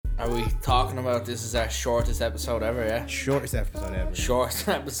Are we talking about this is our shortest episode ever, yeah? Shortest episode ever. Shortest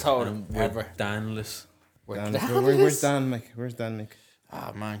episode ever. Danless. Where's Dan, Mick? Where's Dan, Mick?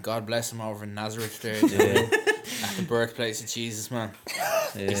 Oh man, God bless him over in Nazareth there. Yeah. At the birthplace of Jesus, man.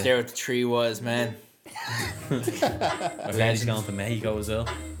 Yeah. He's there with the 3 wise men. I heard he's going to Mexico as well.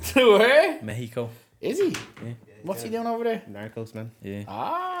 To where? Mexico. Is he? Yeah. What's he doing over there? Narcos, man. Yeah.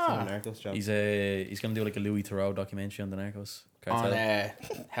 Ah. Narcos job. He's gonna do like a Louis Theroux documentary on the Narcos cartel. On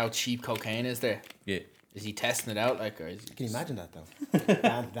how cheap cocaine is there. Yeah. Is he testing it out like, or is he... Can you imagine that though?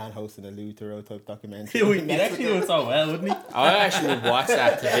 Dan hosting a Louis Theroux type documentary. He'd actually do it so well, wouldn't he? I actually would watch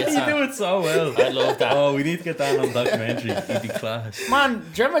that. To bits, He'd do it so well. I love that. Oh, we need to get Dan on the documentary. He'd be class. Man,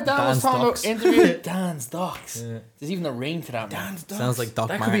 do you remember Dan was Dan's talking Docs. about interviewing Dan's Docs? Yeah. There's even a ring to that, man. Dan's Docs. Sounds like Doc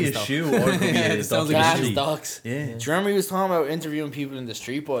That could be a Martens, though. shoe or it could be a Sounds like a Dan's documentary. Docs. Yeah. Do you remember he was talking about interviewing people in the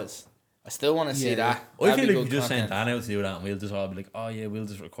street boys? I still want to see Yeah. that. I That'd feel be like we good just send content. Dan out to do that and we'll just all be like, oh yeah, we'll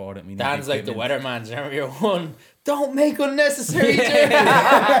just record it. We need Dan's like the equipment. weatherman. Do you remember your one? Don't make unnecessary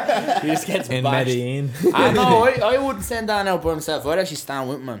journeys. He just gets In bashed. Medellin. I know. I wouldn't send Dan out by himself. I'd actually stand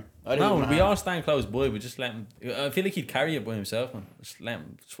with him, man. No, we all stand close by. We just let him. I feel like he'd carry it by himself, man. Just let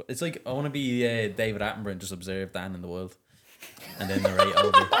him. It's like I want to be David Attenborough and just observe Dan in the world, and then narrate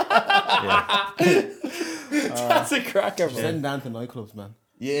over. Yeah. That's a cracker, man. Send Dan to nightclubs, man.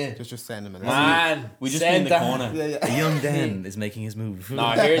 Yeah. Just send him. Man, We just be in send the Dan. corner. Yeah, yeah. A young Dan is making his move. No,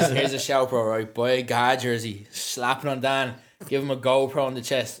 here's a shout, bro. Right, buy a guard jersey, slap it on Dan, give him a GoPro on the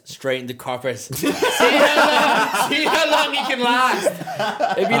chest, straight into coppers. see how long he can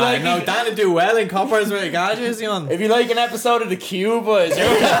last. It'd be like No, Dan would do well in coppers with a guard jersey on. it'd be like an episode of the Q Boys.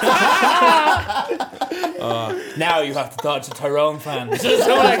 Now you have to dodge a Tyrone fan. Just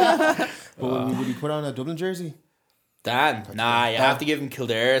so like, But would he put on a Dublin jersey? Dan, nah, you have to give him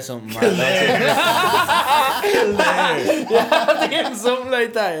Kildare or something, man. You have to give him something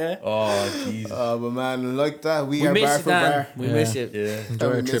like that, yeah. Oh Jesus. But man, like that, we We are bar miss you, for Dan. bar. We miss you. Yeah. Enjoy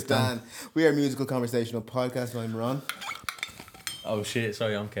We a miss trip down. Dan. We are a musical conversational podcast. I'm Ron. Oh shit.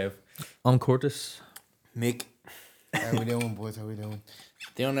 Sorry, I'm Kev. I'm Curtis. Mick, How we doing, boys? How we doing?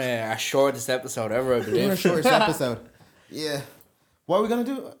 doing our shortest episode ever, I We're believe. our shortest episode. Yeah. What are we gonna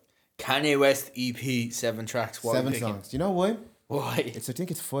do? Kanye West EP, 7 tracks. What are we 7 picking? songs. Do you know why? Why? I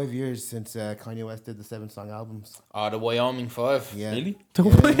think it's 5 years since Kanye West did the 7-song albums. Oh, the Wyoming 5. Yeah. Really? The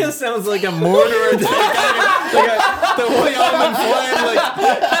way it sounds like a murderer. The way I'm flying like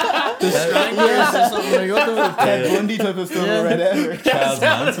the Stranglers or something like that. Ted Bundy type of stuff Yeah. right there. Charles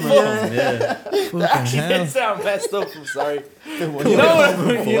Manson or something. Yeah. Fucking Actually, hell. it sound messed up. I'm sorry. You You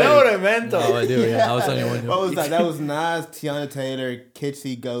know what I meant, though. Oh, I do, yeah. I was only one. What was that? That was Nas, Tiana Taylor, Kid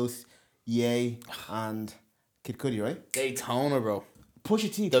C Ghost, Ye, and Kid Cudi, right? Daytona, bro.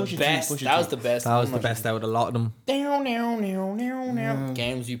 Pusha T. The Pusha best. T. Pusha That was T. the best. That was the one, best out of a lot of them.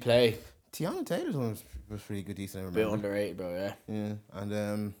 Games you play. Tiana Taylor's one was pretty good, decent. I Bit remember. underrated, bro, yeah. Yeah,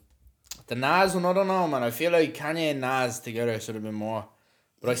 and The Nas one, I don't know, man. I feel like Kanye and Nas together should have been more.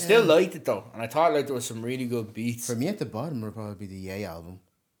 But I still liked it, though. And I thought like there was some really good beats. for me at the bottom would probably be the Ye album.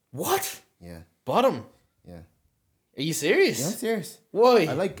 What? Yeah, Bottom? yeah. Are you serious? Yeah, I'm serious. Why?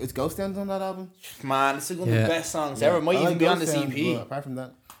 I like it's Ghost Downs on that album. Man, it's one of Yeah. the best songs ever. Might I even like be on Ghost the Downs, CP. but apart from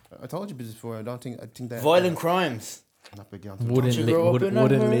that, I told you before. I think that Violent Crimes. I'm not big on. Wouldn't, you grow up in a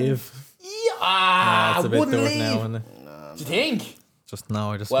wouldn't home? live. Yeah, It's a I bit wouldn't dark leave. now, isn't it? Do you think? Just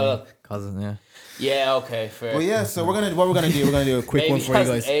now, I just Well- cause yeah. Yeah, okay, fair. Well, yeah. So what we're gonna do a quick Maybe one for you because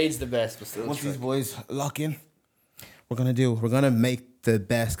guys. age the best, but still. Once true. these boys lock in, we're gonna make the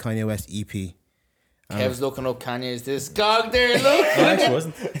best Kanye West E EP. Kev's looking up Kanye's discog there, look. I actually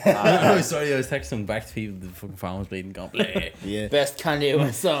wasn't. I'm sorry, I was texting back to people. The fucking phone was bleeding. Going, bleh. Yeah. Best Kanye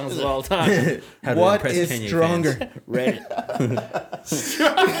West songs of all time. How to What impress is Kanye stronger? fans. Ready.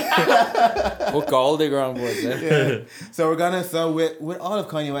 What gold digger on board, yeah? So with all of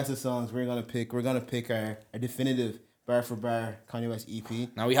Kanye West's songs, we're gonna pick our definitive bar for bar Kanye West EP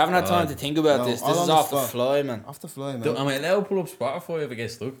Now, we haven't had time to think about No, this. all This on is the off the spot. fly, man. off the fly, man. Am I allowed to pull up Spotify if I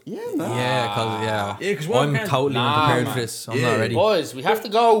get stuck? Yeah, man. Yeah, cause Yeah, 'cause what I'm can- totally Nah, unprepared man. for this. I'm Yeah. not ready. Boys, we have to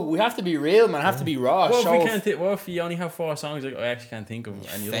go. We have to be real, man. Have to be raw. What if Show we can't? What if you only have 4 songs? Like I actually can't think of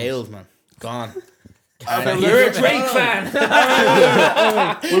any others? failed, man. Gone. You're You're a Drake fan.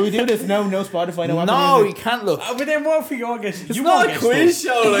 Will we do this? No Spotify, no Apple No, you Music. can't look. But then what if we all get? It's not a quiz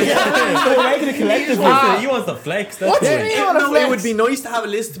show. Like, So we're making a collective. You want the flex? That's What do you it. mean you want to no, flex? it would be nice to have a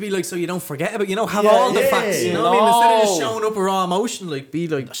list to be like, so you don't forget about, have Yeah, all the yeah, facts. You yeah. know what I mean? Instead of just No. showing up a raw emotion, like be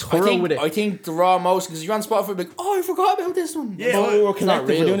like thorough with it. I think the raw emotion, because you're on Spotify, like, oh, I forgot about this one. Yeah, But we're not collective.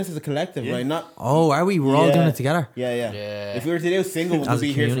 real. We're doing this as a collective, Yeah. right? Not. Oh, are we? We're all Yeah. doing it together. Yeah. Yeah. If we were to do a single, we'll As a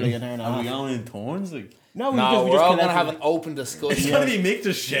be here for like community. an hour and a Are we half. going in turns? Like No, No, we're all gonna collectively- have an open It's discussion. gonna be Mick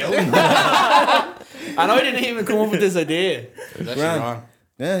just shouting. And I didn't even come up with this idea. It's actually Grand. wrong.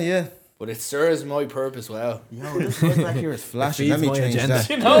 Yeah. But it serves my purpose well. Yo, this light back here is flashing. Feeds Let me my change agenda. that.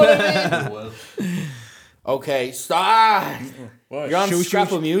 You know what I mean? Okay, stop. You're on Shoot, scrap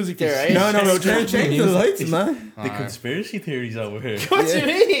shoot. of music there, eh? No, change the lights, man. The conspiracy theories over here. What do you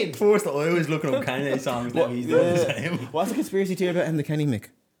mean? First, I was looking up Kanye songs. Now he's doing the same. What's the conspiracy theory about him, the Kenny Mick?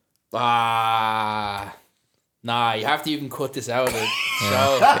 Nah, you have to even cut this out of the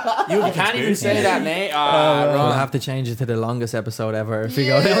show. You can't even say that name. We'll Wrong. have to change it to the longest episode ever if we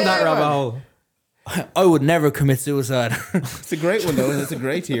go down that rabbit hole. I would never commit suicide. It's a great one, though. It's a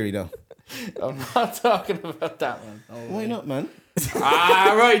great theory, though. I'm not talking about that one. Why not, man?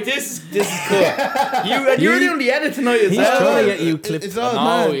 Right, this is cool. You're doing the edit tonight as He's well. trying to get you clipped. It's all,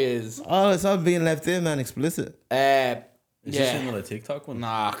 No, man. he is. Oh, it's all being left in, man. Explicit. Is this Yeah. another TikTok one?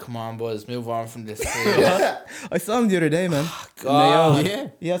 Nah, come on, boys. Move on from this. I saw him the other day, man. God.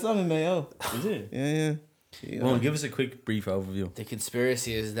 Mayo. Yeah, I saw him in Mayo. Is it? Yeah. Well, give us a quick, brief overview. The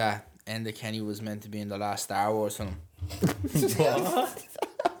conspiracy is that Enda Kenny was meant to be in the last Star Wars film.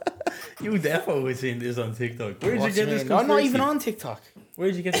 You definitely was seeing this on TikTok. Where did you get this I'm conspiracy? not even on TikTok. Where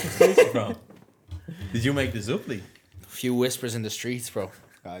did you get this conspiracy from? Did you make this up, Lee? A few whispers in the streets, bro.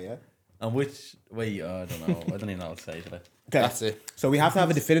 Oh, yeah. And which... Wait, I don't know. I don't even know what to say to that. Okay. That's it. So we have to have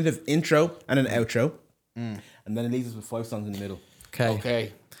a definitive intro and an outro. And then it leaves us with 5 songs in the middle. Okay.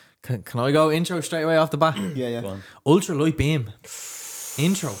 Okay. Can I go intro straight away off the bat? Yeah. Go on. Ultra light beam.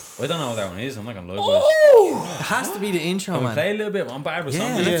 Intro. I don't know what that one is. I'm not going to lie about it. It has to be the intro, Can we man. play a little bit on Barbara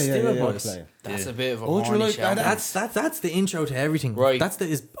Yeah, song? let's do it, boys. play it. That's Yeah. a bit of a Ultra horny light- shout. That's the intro to everything. Right. That's the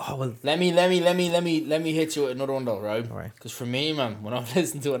is. Oh well. Let me hit you with another one though, right? Alright. Because for me, man, when I'm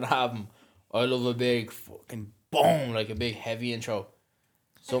listening to an album, I love a big fucking boom, like a big heavy intro.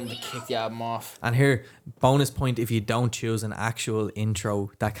 Something to kick the album off. And here, bonus point if you don't choose an actual intro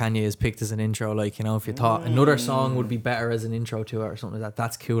that Kanye has picked as an intro, like, you know, if you thought another song would be better as an intro to it or something like that,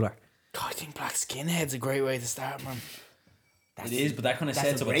 that's cooler. God, I think Black Skinhead's a great way to start, man. It is, but that kind of That's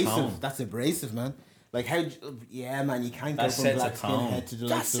sets up a tone. abrasive. That's abrasive, man. Like, how... Yeah, man, you can't go That from sets a Black tone. Skinhead to the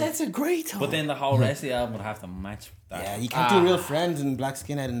That likes of... sets a great tone. But then the whole rest of the album would have to match that. Yeah, you can't do Real Friends and Black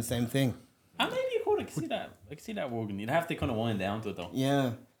Skinhead in the same thing. And maybe you could. I can see that. I can see that working. You'd have to kind of wind down to it though. Yeah.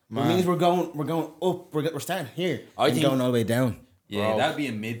 It means we're going up. We're starting here. I and think- going all the way down. Yeah, Bro. that'd be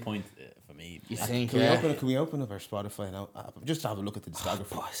a midpoint for me. You think, Can yeah. we open up our Spotify now? Just to have a look at the discography.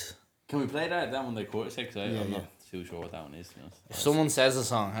 Boys. Can we play that one they quoted? Because I'm Yeah. not too sure what that one is. To be honest. If someone says a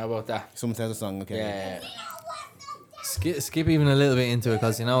song, how about that? Someone says a song, okay. Yeah. Skip even a little bit into it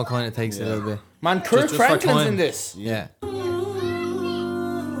because, you know, it kind of takes a little bit. Man, Kirk just for Franklin's time. in this. Yeah. Oh,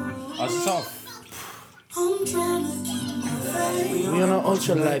 it's a song. We on an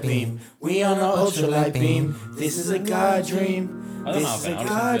ultralight beam. We on an ultralight beam. This is a God dream. I don't know This is a if I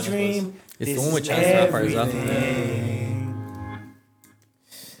God understand dream. It's This the one with is Chance the Rapper as well.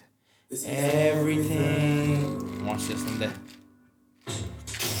 Everything. Watch this one there.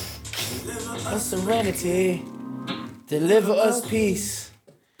 Us serenity. Deliver us peace.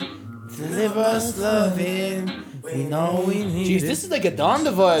 Deliver us loving. We know we need. Jeez, this is like a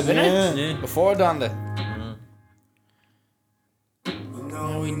Donda vibe, isn't it? Yeah. Before Donda. We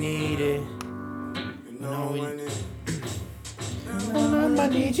know we need it. We know we need it. I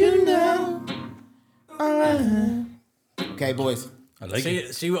need you now. Okay, boys. I like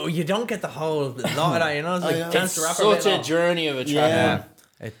it. See, you don't get the whole lot of that, you know? It's like know. Chance It's the Rapper. such a journey of a track. Yeah.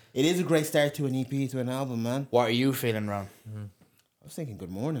 man. It is a great start to an EP, to an album, man. What are you feeling, Ron? I was thinking Good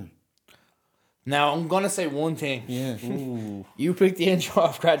Morning. Now, I'm going to say one thing. Yeah. You picked the intro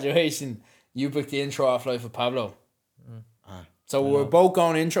off Graduation. You picked the intro off Life of Pablo. So we're both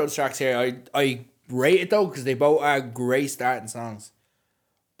going intro tracks here. I rate it though because they both are great starting songs.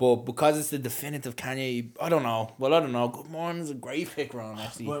 But because it's the definitive Kanye, I don't know. Well, I don't know. Good Morning's a great pick, Ron,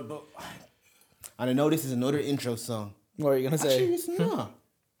 actually. But and I know this is another intro song. What are you going to say? Actually, it's not.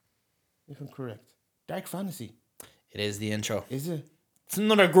 If I'm correct. Dark Fantasy. It is the intro. Is it? It's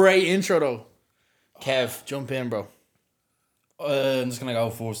another great intro though. Kev, jump in, bro. I'm just gonna go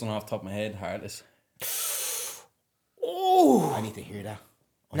first one off the top of my head. Heartless. Oh! I need to hear that.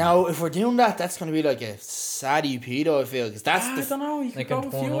 Now, if we're doing that, that's going to be like a sad EP though, I feel. Because that's I the... don't know. You They can can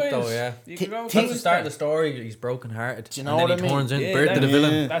go a few turn up ways. though, yeah. You can go. Think- That's the start of the story. He's broken hearted. Do you know and then what he I mean? turns in. Yeah, Birth that- to the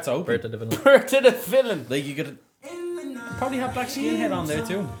villain. yeah. That's open. Birth to the villain. Birth to the villain. Like you could probably have Black Skinhead on there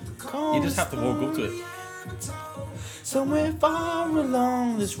too. You just have to walk up to it. Somewhere far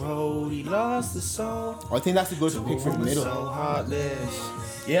along this road, he lost his soul. I think that's a good pick for the middle. So heartless.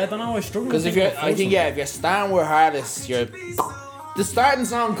 Yeah, I don't know. I struggle. Because if you're, I think, yeah, if you're starting with Heartless, you're the starting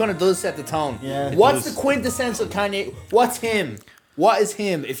song kind of does set the tone. Yeah, it What's does. the quintessential Kanye? What's him? What is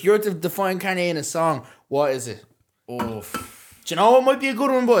him? If you're to define Kanye in a song, what is it? Oh, Do you know what might be a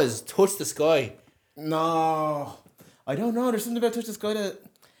good one, boys? Touch the Sky. No, I don't know. There's something about Touch the Sky that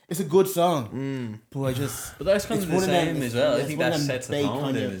it's a good song, but I just. but that's kind It's of the one of them- same as well. I it's think one that of them sets the big tone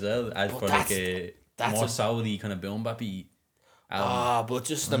kind then of- as well. As for that's- like a that's more a- soul-y kind of boom bappy album. Ah, but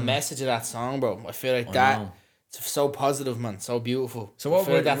just the message of that song, bro. I feel like I that. know. It's so positive, man. So beautiful. So I what?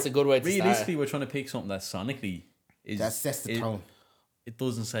 feel like that's a good way to start. Realistically, we're trying to pick something that sonically is That sets the it- tone. It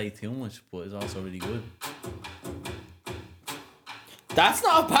doesn't say too much, but it's also really good. That's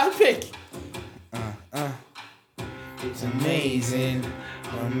not a bad pick. It's amazing,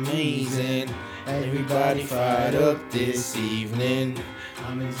 amazing. Everybody fired up this evening.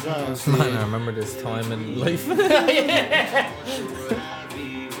 I'm exhausted. Man, I remember this time in life.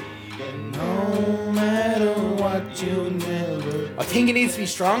 No matter what you never. I think it needs to be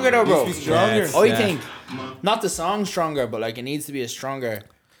stronger though, bro. Needs to be stronger. Yes. I Yeah. think not the song stronger, but like it needs to be a stronger I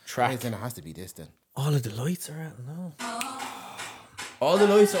track. think it has to be this then. All of the lights are out. No. All the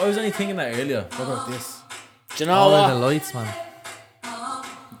lights. I was only thinking that earlier. What about this? Do you know All what? of the lights, man.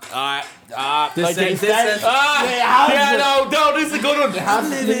 This this no, this is a good one. I'm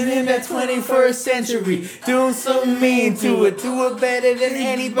living in the 21st century, doing something mean to it, do it better than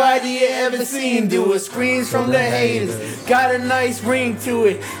anybody you ever seen. Do it, screams from the haters, got a nice ring to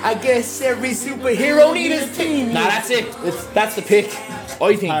it. I guess every superhero need his team. Nah, that's it. That's the pick.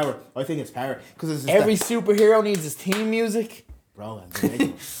 I think Power. I think it's power because it's just every superhero needs his team music. bro.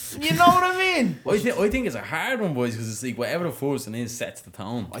 You know what I mean? I think it's a hard one, boys, because it's like whatever the first one is sets the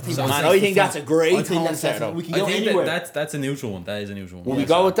tone. I think Man, that's- I think that's a great I think tone that's setter. we can I go think anywhere. that's a neutral one. That is a neutral one. Will we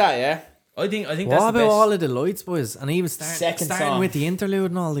go with that? Yeah. I think What that's the about best. all of the lights, boys? And even starting song. with the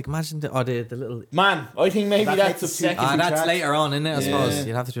interlude and all. Like, imagine the little. Man, I think maybe That that's the makes it too- second. Ah, That's track. later on, isn't it? I suppose Yeah.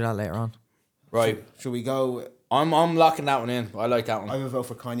 you'd have to do that later on. Right. Should we go? I'm locking that one in. I like that I one. would vote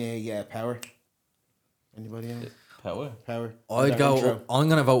for Kanye. Yeah, power. Anybody else? Power. Power. I'd That go. intro. I'm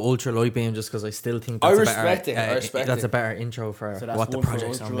gonna vote Ultra Light Beam just because I still think I that's respect a it, better. I respect that's it. a better intro for So that's what the one for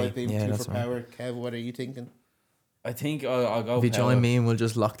project's on Ultralight me. Beam, Yeah, two that's for right. power. Kev, what are you thinking? I think I'll go. If you power. join me, and we'll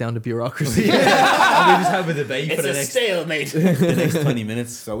just lock down the bureaucracy. And we just have a debate It's for the a next stalemate. the next 20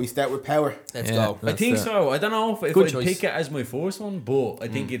 minutes. So we start with power. Let's Yeah. go. I think so. I don't know if Good I'd choice. pick it as my first one, but I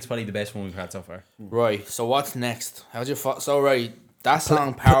think it's probably the best one we've had so far. Right. So what's next? How'd you? So right, that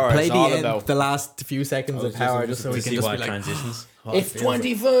song "Power" Play is the all end, about. the last few seconds of power, just so we To can see just why be it like, transitions. It's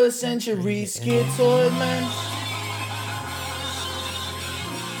 21st century schizoid man.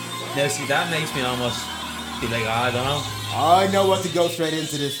 Now, see, that makes me almost be like, I don't know. I know what to go straight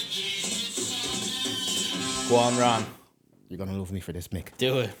into this. Go on, Ron. You're gonna love me for this, Mick.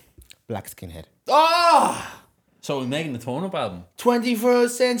 Do it. Black Skinhead. Ah, So we're making the turn-up album. 21st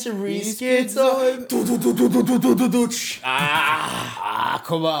century schizoid. Ah, Ah,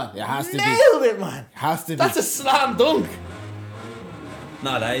 come on. It has to be. nailed it, man. Has to be. That's a slam dunk.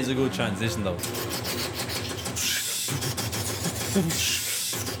 No, that is a good transition, though.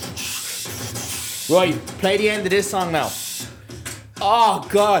 Right, play the end of this song now. Oh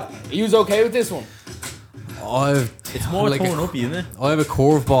God, are you okay with this one? It's more like turn-up, isn't it? I have a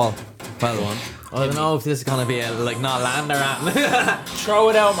curveball. Well, one. I don't know if this is gonna be a not lander at. Throw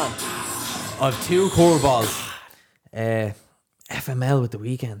it out, man. I have two curveballs. FML with the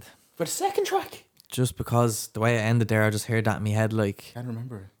weekend. For the second track. Just because the way it ended there, I just heard that in my head like Can't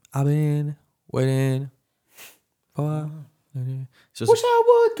remember. I've been waiting for. It's just Wish I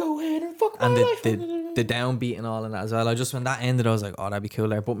would go ahead and fuck my and life. the downbeat and all of that as well. I just when that ended, I was like, oh, that'd be cool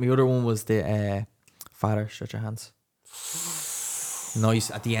there. But my other one was the Father, Stretch Your Hands.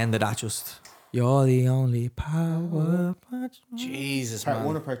 Nice at the end of that, just you're the only power. Jesus, Part man.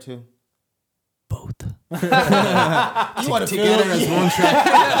 1 or part 2? Both Together as one track.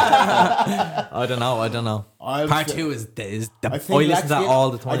 I don't know. Part 2 is the I listen to that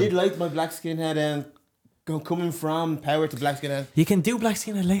all the time. I did like my Black Skinhead and coming from power to Black Skinhead. You can do Black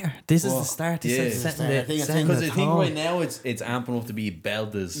Skinhead later. This is Well, the start. This yeah, is it's setting the the, start. I think it's setting Because the I think tone. right now it's amping up to be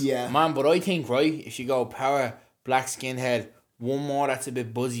belters. Yeah. Man, but I think, right, if you go Power, Black Skinhead, one more that's a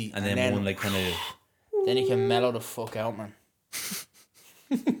bit buzzy, And then one like kind of... then you can mellow the fuck out, man.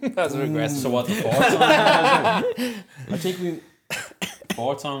 That's regressive. So what, the fourth song mellows out? I think we.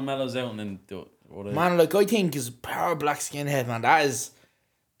 Fourth song mellows out and then... Man, like, I think is Power, Black Skinhead, man, that is...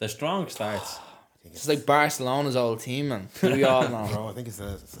 The strong starts. It's like Barcelona's old team, man. We all know. Bro, I think it's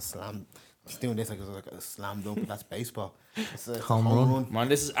a slam. It's doing this like a slam dunk, but that's baseball. It's a Home home run. Man,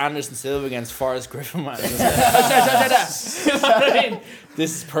 this is Anderson Silva against Forrest Griffin, man. You know what I mean?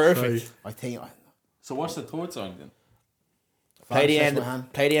 This is perfect. I think. So what's the third song then? Play the Stretch end. My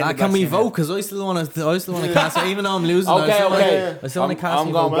Hand. Play the end. of Can Black we Skinhead. vote? Because I still want to. I still want to cast it, even though I'm losing. Okay, okay. I still want to cast.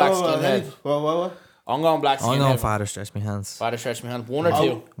 I'm going Black Skinhead. What? I'm going Black I'm going Skinhead. Father Stretch My Hands. Father Stretch My Hand. 1 or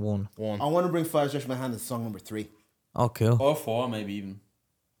 2? One. I want to bring Fire Stretch My Hand as song number 3. Oh, cool. Or 4, maybe even.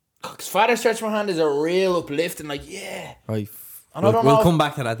 Because Father Stretch My Hand is a real uplifting, like, yeah. Right. And I don't We'll know come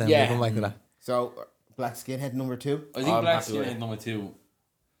back to that then. Yeah. We'll come back to that. So, Black Skinhead number 2. I think I'm Black happy with Skinhead it. number 2.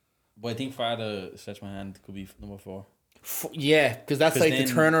 But I think Father Stretch My Hand could be number 4. Yeah, because that's like the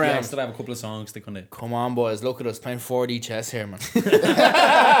turnaround. Yeah, I still have a couple of songs to kind of. Come on, boys. Look at us playing 4D chess here, man.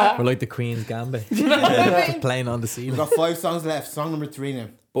 We're like the Queen's Gambit. Just playing on the We've ceiling. got 5 songs left. Song number 3 now.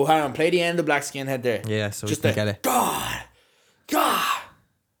 But hang on, play the end of Black Skinhead there. Yeah, so Just we can the get it. God.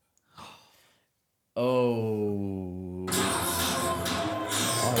 Oh.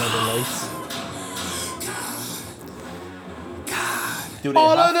 All of the lights. Do they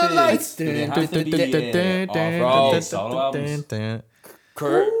All have of the to- lights. do they have to be off solo albums?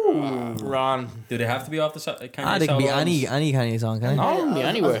 Kurt, Ron. Do they have to be off the Kanye Ah, they can be solo albums? any Kanye song, can No, they? it can be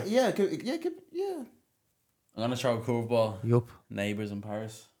anywhere. Yeah. I'm gonna throw a curveball. Yup. Neighbors in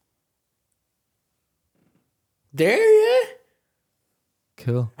Paris. There, yeah.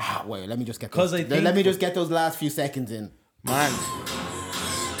 Cool. Ah, wait, let me just get 'Cause those, I think- let me just get those last few seconds in. Man.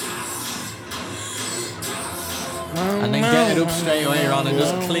 And then get it up straight away, Ron, and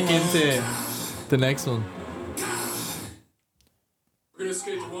just click into the next one. We're gonna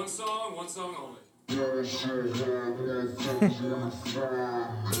skate to one song only.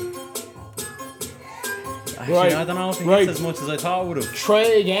 Actually, Right, I don't know if it right. hits as much as I thought it would have. Try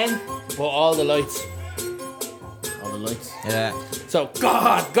it again, but all the lights. All the lights. Yeah. So,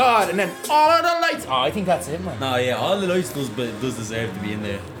 God, and then all of the lights. Oh, I think that's it, man. No, yeah, all the lights does deserve to be in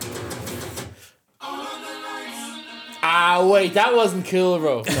there. Ah, wait, that wasn't cool,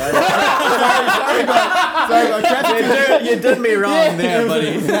 bro. Sorry, I tried to You did me wrong there,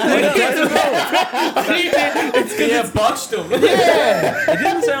 buddy. Yeah, botched them. It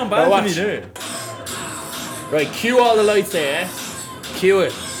didn't sound bad to watch. me there. Right, cue all the lights there, eh? Cue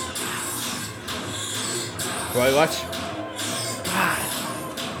it. Right, watch.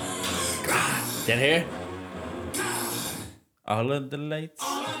 God. Then here. All of the lights.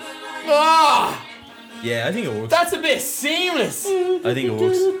 Ah, Yeah, I think it works. that's a bit seamless. I think it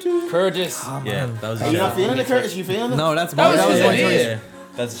works. Curtis. Yeah, that was You not feeling it, Curtis? You feeling it? No, that's That my was that was his my idea. choice. Yeah,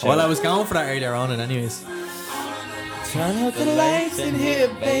 that's a Well, I shout. was going for that earlier on, and anyways. Turn out the lights in here,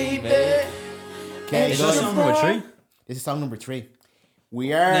 baby. Okay, Is so that song number 3? this is song number 3.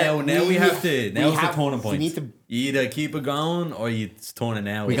 We are Now we have to. Now's the turning We point. need to. You either keep it going or you turn it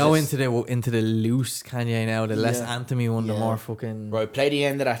now. We It's go just- into the loose Kanye now, the less Yeah. anthemy one, the Yeah. more fucking. Right, play the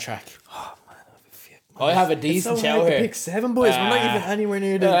end of that track. I have a decent so show hard to here. pick 7 boys. We're not even anywhere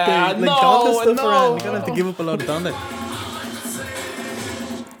near the no, Donda stuff no. around. We're gonna have to give up a lot of Donda.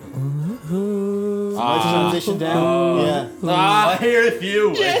 Let's transition down. Yeah. I hear a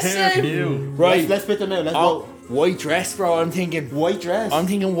few. Yes, I hear a sir. few. Right. Let's spit them out. Let's Oh, go. white dress, bro. I'm thinking. White dress. I'm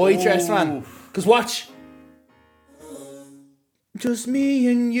thinking white dress, man. Cause watch. Just me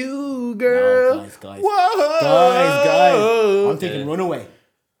and you, girl. No, guys. Whoa. Guys. I'm thinking Runaway.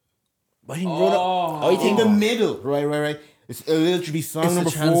 I think run up. I In think the middle. Right. It's literally song It's number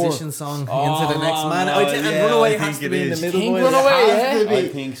the transition 4. song into the next man. no, And yeah, Runaway I has think to it be in the is. middle. Think boys. Runaway, has yeah. to be. I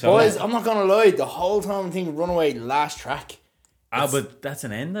think so. Boys, I'm not gonna lie. The whole time I'm thinking Runaway, last track. But that's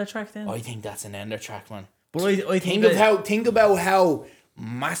an end of the track then. I think that's an ender track, man. But I think Think about how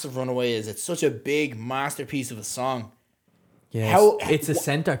massive Runaway is. It's such a big masterpiece of a song. Yes. How- It's a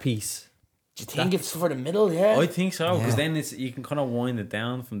centerpiece. Do you think it's for the middle? Yeah. I think so because Yeah. then you can kind of wind it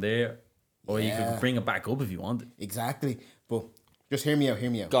down from there, or you Yeah. can bring it back up if you want it. Exactly. But just hear me out.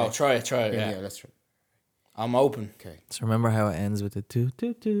 Go, okay? try it. Hear me Yeah, out. Let's try. I'm open. Okay. So remember how it ends with the do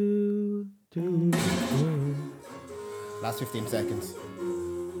do do do. Last 15 seconds.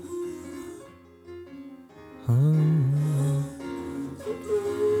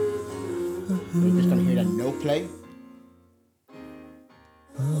 We're just gonna hear that note play.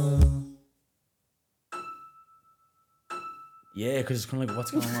 Yeah, because it's kind of like,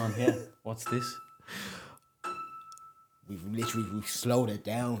 what's going on here? What's this? We've slowed it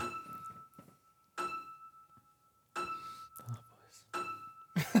down.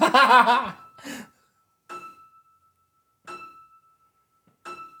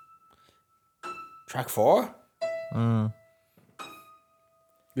 Track 4?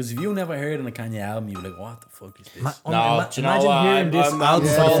 Because if you never heard on a Kanye album, you're like, what the fuck is this? No, do you know Imagine what? hearing this I'm album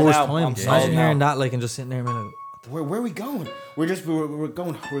for the sold first now. time. I'm Imagine sold hearing now. that, like, and just sitting there a minute. Where are we going? We're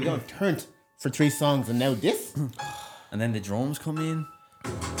going turned for 3 songs and now this? And then the drums come in.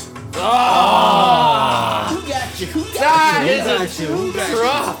 Who got you? Who got That you? is a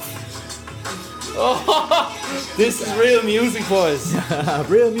drop. Oh, this is real music, boys.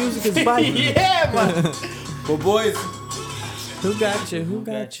 Real music is back. Yeah, man. But boys, Who got you? Who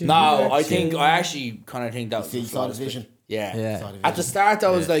got you? No, I actually kind of think that was you saw the vision. Yeah. Yeah. Saw the At the vision. start, I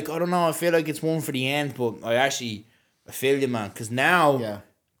was like, I don't know. I feel like it's one for the end, but I feel you, man. Because now Yeah.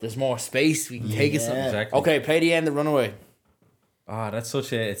 there's more space. We can take it. Yeah. Exactly. Okay, play the end of Runaway. Oh, that's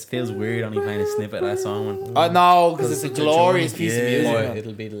such a. It feels weird only playing a snippet of that song, man. Oh no, because it's a glorious piece of Yeah. music. Boy, man.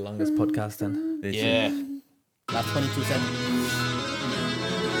 it'll be the longest podcast then. Literally. Yeah. That's 22 seconds.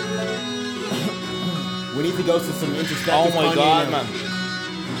 We need to go to some introspective. Oh my Kanye god, now. man.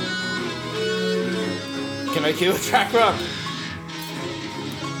 Can I cue a track, Rob?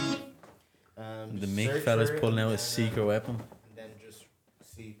 The Mick Search fella's for it pulling and out a secret weapon. And then just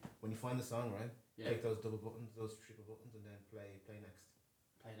see when you find the song, right? Take those double buttons, those triple buttons, and then play next.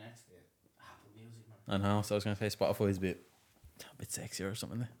 Play next. Yeah. Apple Music, man. I know, so I was gonna say Spotify's a bit sexier or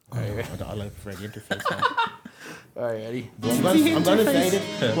something. I like prefer the interface. Alright, Eddie. I'm gonna say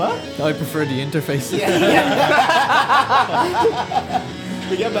it. What? I prefer the interface.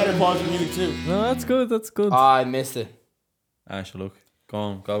 We get better quality music too. No, that's good. That's good. I missed it. Ash, look,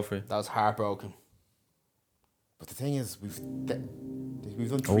 go for it. That was heartbroken. But the thing is, we've done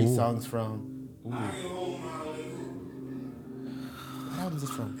 3 songs from. Ooh. What album is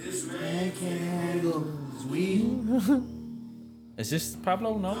this from? Is this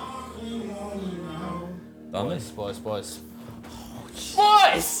Pablo? No. Done this? Boys. Boys!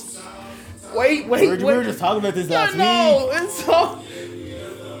 Wait, We were just talking about this last No, week. it's so...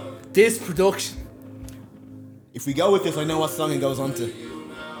 This production. If we go with this, I know what song it goes on to.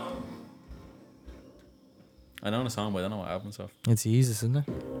 I know the song, but I don't know what album stuff. It's Jesus, isn't it?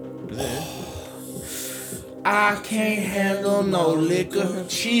 Is it? I can't handle no liquor.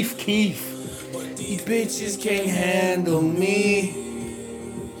 Chief Keef. These bitches can't handle me.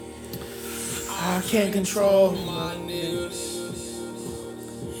 I can't control my niggas.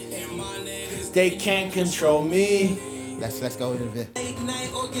 They can't control me. Let's go with it.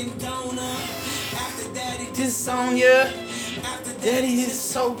 This song, yeah. Daddy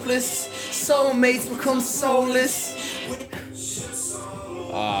is hopeless. Soulmates become soulless.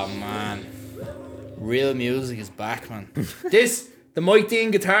 Oh man. Real music is back, man. The Mike Dean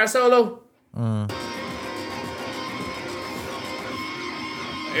guitar solo.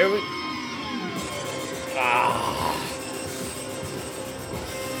 Here we.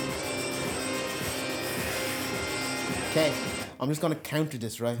 Okay, I'm just gonna counter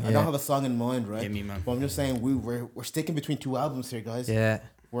this, right? I Yeah. don't have a song in mind, right? Hit me, man. But I'm just saying we're sticking between 2 albums here, guys. Yeah.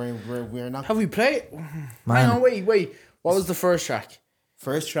 We're not. Have we played? Man. Hang on, wait. What was the first track?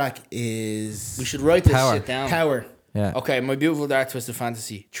 First track is We should write this Power. shit down. Power, Yeah. Okay, My Beautiful Dark Twisted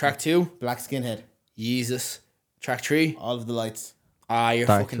Fantasy. Track 2, Black Skinhead, Jesus. Track 3, All of the Lights. you're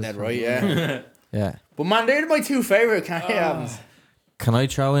Dark fucking dead Twisted right, yeah. Yeah. But man, they're my 2 favorite Kanye albums. Can I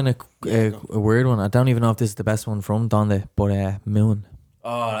throw in a weird one? I don't even know if this is the best one from Donde, but Moon.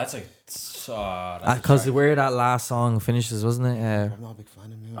 Oh, that's a. Because where that last song finishes, wasn't it? I'm not a big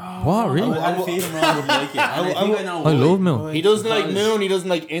fan of Moon. What, really? I had a feeling Ron would like it. I love Moon. He doesn't like Moon, he doesn't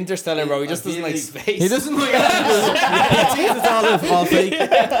like Interstellar, bro. He just doesn't like space. He doesn't like it's all fake.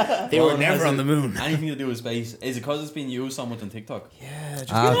 They were never on the moon. Anything to do with space. Is it because it's being used so much on TikTok?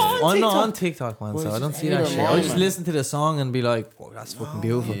 I'm not on TikTok, man, so I don't see that shit. I just man. listen to the song and be like, "Whoa, that's fucking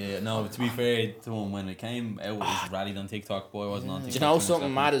beautiful." Yeah, no, to be fair to him, when it came out, it was rallied on TikTok. Boy, wasn't on TikTok. Do you know too much something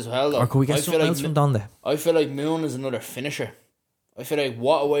that mad as well, though? Or could we I get feel something like else from Donde? I feel like Moon is another finisher. I feel like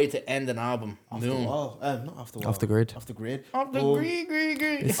what a way to end an album. Off the Moon. wall. Not off the wall. Off the grid. Off the grid. Off the Oh,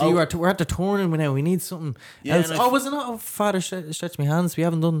 gree. See, we're at the touring now. We need something else. and Oh, was it not Father Stretch Me Hands? We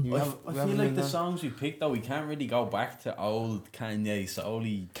haven't done. we I haven't- we feel haven't like done the that. songs we picked though, we can't really go back to old Kanye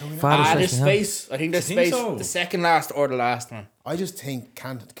solely. Father There's Stretch Me Hands. space. I think there's Do you think space. so? The second last or the last one. I just think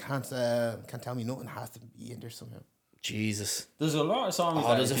can't tell me nothing has to be in there somehow. Jesus. There's a lot of songs. Oh,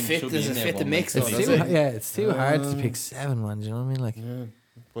 that there's I a think fit. should There's be a in there, fit but to mix. like, Though, It's that's too, it. yeah, it's too hard to pick 7, man. Do you know what I mean? Like,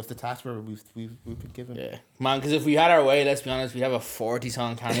 What's the task where we've been given? Yeah, man. Because if we had our way, let's be honest, we'd have a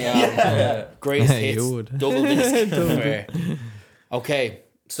 40-song Kanye album. Greatest Yeah, you hits, would. double disc. Fair. Okay,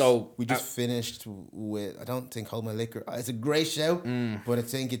 so We just finished with. I don't think Hold My Liquor. It's a great show, but I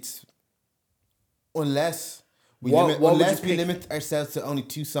think it's unless we What would you pick? limit ourselves to only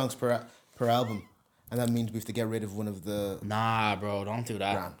 2 songs per album, and that means we have to get rid of one of the. nah, bro, don't do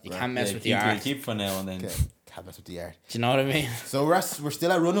that. Grand, You grand. can't mess yeah, with the art. keep for now and then. Okay, can't mess with the art. Do you know what I mean? So we're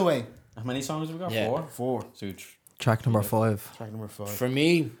still at Runaway. How many songs have we got? Yeah. 4. 4. So track number 5. Track number 5. For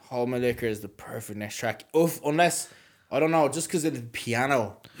me, Hold My Liquor is the perfect next track. Unless I don't know, just because of the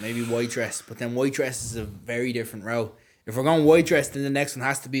piano, maybe White Dress. But then White Dress is a very different route. If we're going White Dress, then the next one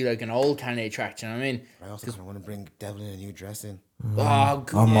has to be like an old Kanye track. Do you know what I mean? I also kind of want to bring Devil in a New Dress in. Oh,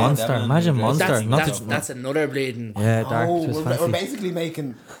 Or Monster. Devil Imagine Dress. Monster. That's another bleeding. Yeah, Dark Oh, Twisted we're Fancy. basically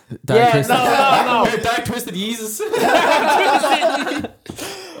making. Dark Twisted. no. Dark Twisted Jesus.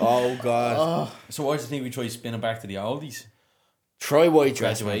 Oh, God. So why do you think we try spinning back to the oldies? Try White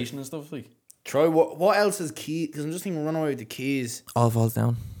Dress. Graduation and stuff like. Try what else is key? Because I'm just thinking Runaway with the keys. All Falls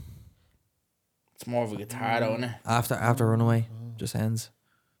Down. It's more of a guitar, though, isn't it? After Runaway. Just ends.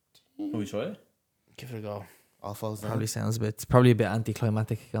 Can we try it? Give it a go. All falls down. Probably sounds a bit. It's probably a bit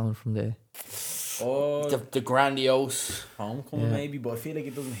anticlimactic going from there. Oh, The grandiose. Homecoming Yeah. maybe, but I feel like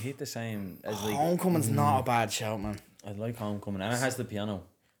it doesn't hit the same as like. Homecoming's not a bad shout, man. I like Homecoming, and it has the piano.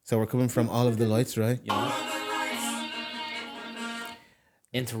 So we're coming from All of the Lights, right? You know.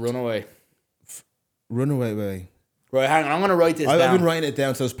 Into Runaway. Runaway way. Right, hang on. I'm going to write this I've down. been writing it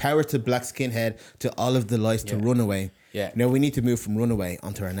down. So it's Power to Black Skinhead to All of the Lights to Runaway. Yeah. Now we need to move from Runaway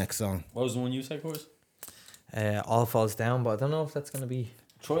onto our next song. What was the one you said, Chris? All Falls Down, but I don't know if that's gonna be.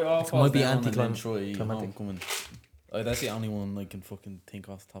 Try off. It might be and then anti-clim- try climatic. Homecoming. Oh, that's the only one I can fucking think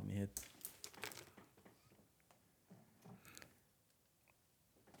off the top of my head.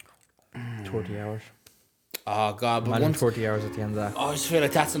 Mm. 20 hours. Oh, God. But Imagine once, 40 hours at the end of that. oh, I just feel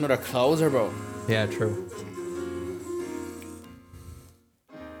like that's another closer, bro. Yeah, true.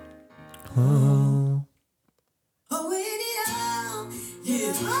 Oh.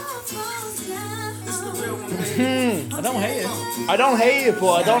 I don't hate it. I don't hate it,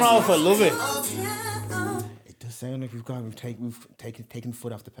 but I don't know if I love it. It does sound like we've taken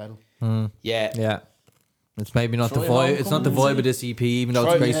foot off the pedal. Yeah. Yeah. It's maybe not the Try vibe. It's not the vibe of this EP, even though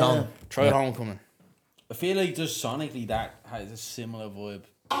it's a great song. Try Homecoming. I feel like just sonically that has a similar vibe.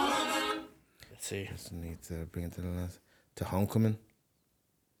 Let's see. Just need to bring it to the last. To Homecoming.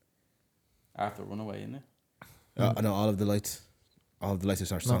 After Runaway, isn't it? No, All of the Lights. All of the Lights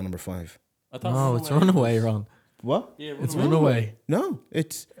is our song number 5. I thought No, it's Runaway, Ron. What? Yeah, It's Runaway. No,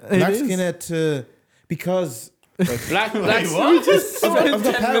 it's It Black is. Skinhead to because Black. I've got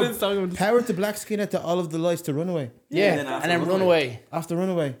minutes talking about power to Black Skinhead to All of the Lights to Runaway. Yeah, and then after and then Runaway. Runaway. After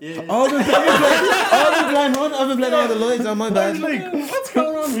Runaway. Yeah. Oh, I've been playing Run. I've been playing All the Lights. Oh, my bad. What's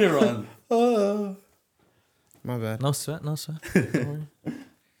going on here, Ron? My bad. No sweat, no sweat. Don't worry.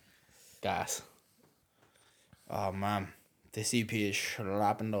 Gas. Oh, man. This EP is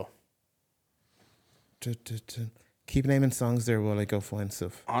slapping, though. Keep naming songs there while I go find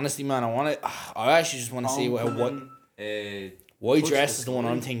stuff. Honestly, man, I actually just want to see what White Touch Dress the is the one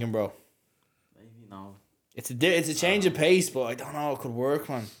Sky. I'm thinking, bro. Maybe no. It's a change of pace, but I don't know. It could work,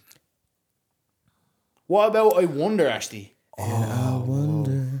 man. What about I Wonder, actually? I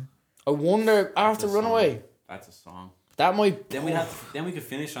wonder. I Wonder after That's a Runaway. song. That's a song. That might. Then we could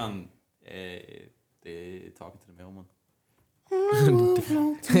finish on the Talking to the Mailman.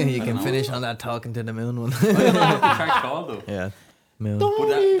 You can finish on that Talking to the Moon one. I don't know what the track's called though. Yeah. Moon. But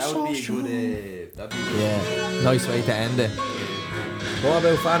that would be a good. That'd be good. Yeah. Nice way to end it. What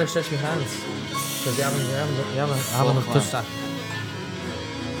about Father Stretch Me Hands? Because you haven't touched that.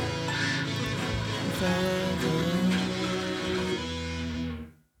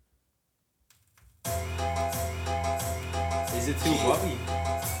 Is it too bobby?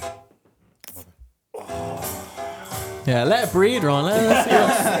 Yeah, let it breathe, Ron.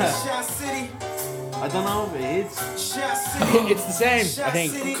 Let's see. I don't know if it is. It's the same, I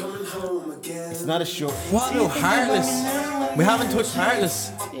think. It's not a short. What about Heartless? We haven't touched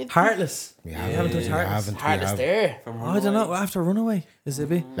Heartless. Heartless. We haven't touched Heartless. Hardest there. Oh, I don't know. After Runaway, is it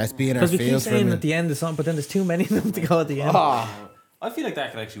be? Let's be in our Because we keep field for a saying at minute. the end of something, but then there's too many of them to go at the end. Ah, I feel like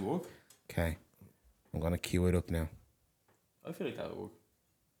that could actually work. Okay, I'm gonna cue it up now. I feel like that would work.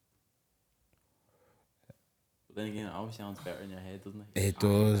 But then again, it always sounds better in your head, doesn't it? It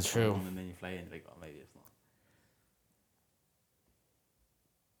does. True. And then you play it and you're like, oh, maybe it's not.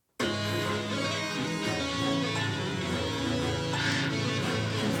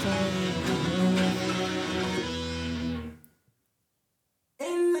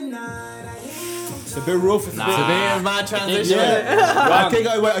 It's a bit rough. It's a bit. It's a bit mad transition. I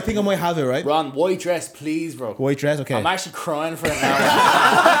think I might have it right. Ron, White Dress, please, bro. White dress. Okay. I'm actually crying for an hour.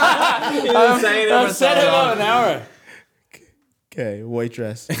 I've I've said it about an hour. Okay. White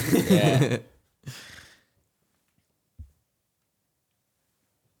dress. Yeah.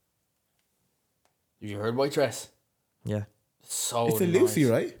 Have you heard White Dress? Yeah. So It's a nice. Lucy,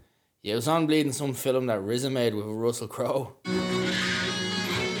 right? Yeah, it was on Bleeding some film that RZA made with Russell Crowe. I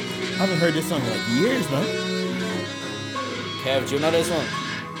haven't heard this song in like years, man. Kev, do you know this one?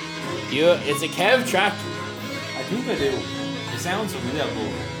 It's a Kev track. I think I do. It sounds familiar, but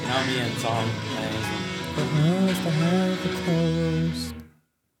you know me and song.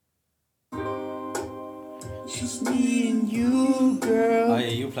 Just me and you, girl. Oh yeah,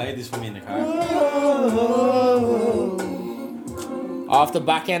 you played this for me in the car. Off the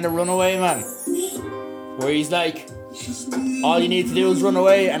back end of Runaway, man. Where he's like, all you need to do is run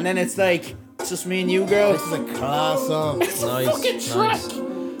away, and then it's like, it's just me and you, girl. This is a class song. It's a fucking track.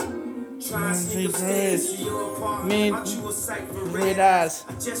 Me, red eyes.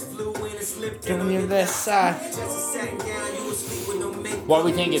 Giving you this side. What are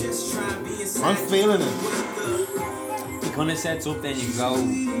we thinking? I'm feeling it. It kind of sets up. Then you can go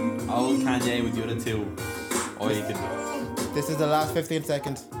old Kanye with the other two, or you could This is the last 15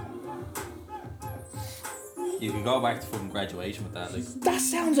 seconds. go back to fucking Graduation with that. Like That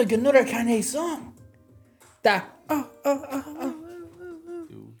sounds like another Kanye song. That.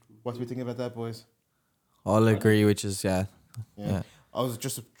 What do we think about that, boys? I'll agree, which is yeah. I was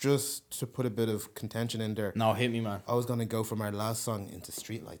just to put a bit of contention in there. No, hit me, man. I was gonna go from our last song into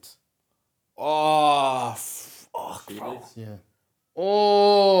Streetlights. Oh, fuck, bro. Yeah.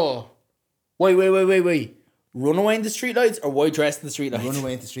 Oh. Wait. Runaway in the streetlights or white dress in the streetlights?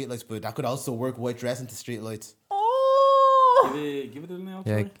 Runaway into Streetlights, but that could also work. White dress into Streetlights. Oh. give it a nail.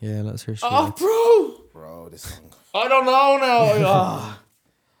 Yeah, let's hear shit. Oh, bro. Bro, this song. I don't know now.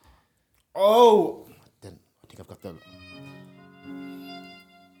 Oh. Then I think I've got the.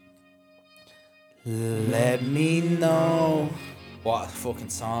 Let me know. What a fucking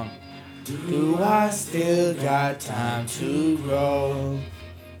song. Do I still got time to grow?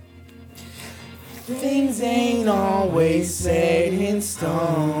 Things ain't always set in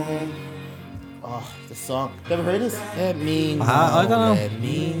stone. Oh, this song. You ever heard this? Let me know. I don't know. Let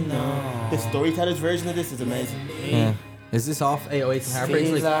me know. The Storyteller's version of this is amazing. Yeah. Is this off 808 and Heartbreak?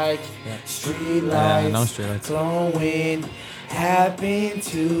 Feels like street lights no streetlights. glowing happen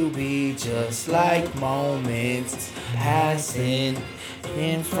to be just like moments passing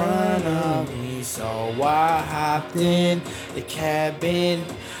in front of me. So I hopped in the cabin.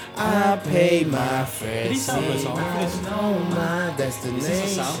 I paid my fare. Did he sample a song for this? I know my Is this a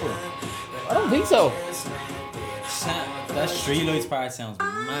destination. sample? I don't think so. That Streetlights part sounds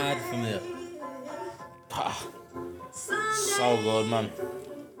mad familiar. Ah, so good, man.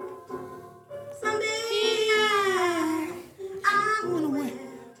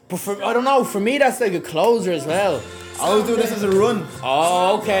 But I don't know. For me, that's like a closer as well. I was doing this as a run.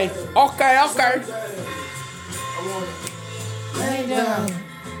 Oh, okay. Okay. Lay down.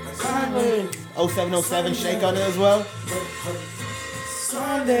 0707 shake on it as well.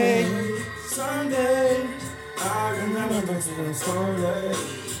 Sunday. I remember Sunday.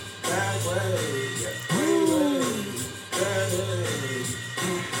 That way.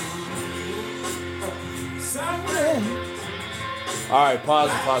 Alright,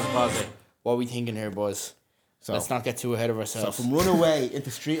 pause it. What are we thinking here, boys? So, Let's not get too ahead of so ourselves. from Runaway into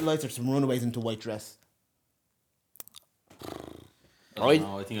Streetlights or from Runaways into White Dress? I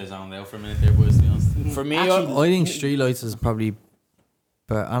think I zoned out for a minute there, boys, to be honest. For me, I think Streetlights is probably.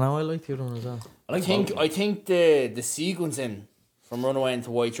 But I know I like the other one as well. I think the sequencing from Runaway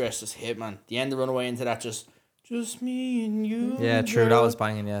into White Dress just hit, man. The end of Runaway into that just me and you. Yeah, true. That was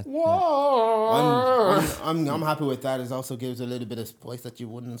banging. Yeah. Whoa. I'm happy with that. It also gives a little bit of spice that you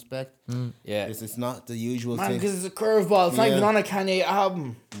wouldn't expect. Yeah. It's not the usual Man, thing. because it's a curveball. It's not Yeah. even on a Kanye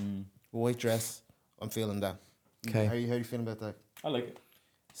album. White Dress. I'm feeling that. Okay. How you feeling about that? I like it.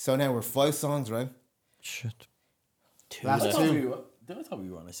 So now we're 5 songs, right? Shit. Last I two. thought we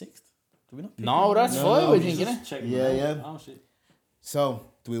were on a 6th. Did we not? No, that's No, five, no, I we think, Just innit? checking Yeah, it out. yeah. Oh shit. So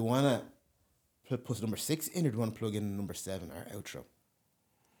do we want to put number 6 in, or do we want to plug in number 7, our outro?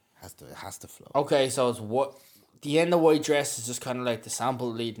 It has to flow. Okay, so it's what the end of White Dress is just kind of like the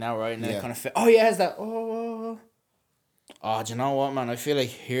sample lead now, right? And then it Yeah. kind of fit. Oh yeah, it's that. Oh, do you know what, man? I feel like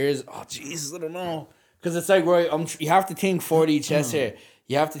here's. Oh Jesus, I don't know, because it's like right. You have to think 40 chess here.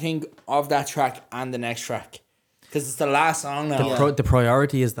 You have to think of that track and the next track, because it's the last song now. The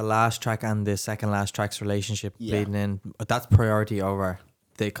priority is the last track and the second last track's relationship bleeding in. But that's priority over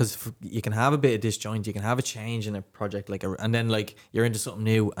because you can have a bit of disjoint, you can have a change in a project and then like you're into something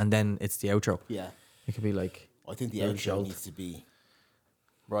new, and then it's the outro. Yeah. It could be like I think the Little outro jolt. needs to be.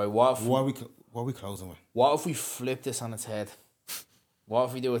 Right. What What are we closing with? What if we flip this on its head? What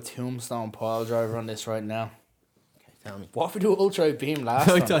if we do a tombstone pile driver on this right now? Okay, tell me. What if we do ultra beam last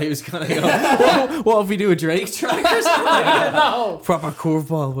I time? thought he was gonna go. What if we do a Drake track or something? No. Proper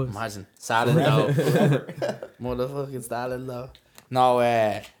curveball. But Imagine Stalin though. Motherfucking Stalin though. No,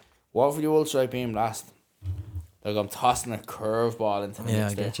 what if we do ultra beam last? Like I'm tossing a curveball into the yeah, I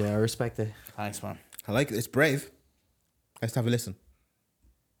mix there. get you. I respect it. Thanks, man. I like it. It's brave. Let's have a listen.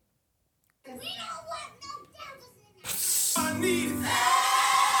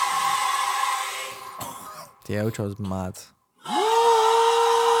 The outro's mad.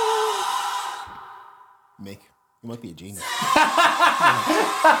 Mick, you might be a genius.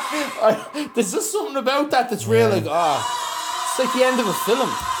 There's just something about that that's real. Like, it's like the end of a film.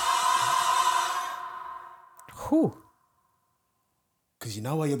 Whew. Because you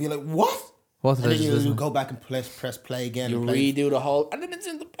know what? You'll be like, what? What did And I then just you listen? go back and press play again. You and play. redo the whole, and then it's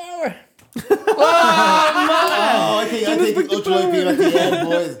in the power. Oh, I think it's ultra beam at the end,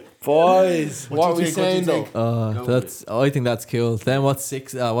 boys. Boys, what are we think? What do you saying though? think? I think that's cool. Then what's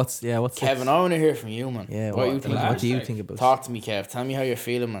 6? What's six? Kevin, I want to hear from you, man. Yeah, what do you think? what do you think about? Talk to me, Kev. Tell me how you're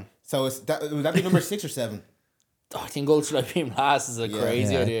feeling, man. So would that be number 6 or 7? I think Ultra Beam Last is a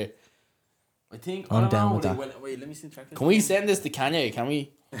crazy Yeah. idea. I think I'm down with that. Wait, let me see the track. Can we send this to Kanye? Can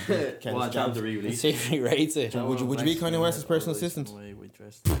we? Well, I can't Let's re-release. see if he rates it. Would you be Kanye West's personal assistant?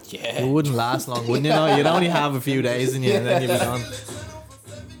 Yeah. It wouldn't last long, wouldn't you? Know, you'd only have a few days in you, and then you'd be gone.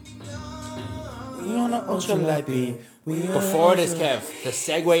 We on an Ultra Light Beam. Before this, Kev, the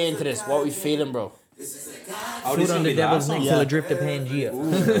segue into this, what we feeling, bro? Oh, this is gonna be the last song. till I drift a Pangea.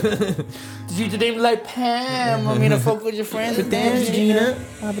 Did you today like Pam? I mean, I fuck with your friends. Dance, Gina.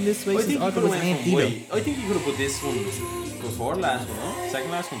 Happened this way I think since you I could was have Aunt went Dita. wait, I think you could have put this one before the last one, no?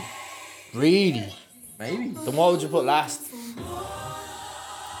 Second last one. Really? Maybe. Then what would you put last?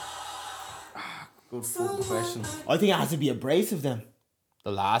 Good fucking question. I think it has to be abrasive then.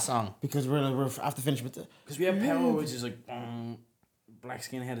 The last song. Because we're after finish with the... Because we have Power, which is like black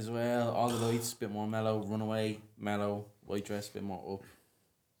skinhead as well. All the lights, a bit more mellow. Runaway, mellow. White dress, a bit more up.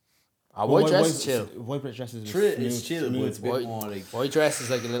 White dress is chill. White dress is True, it's chill, but it's a bit White- more like. White dress is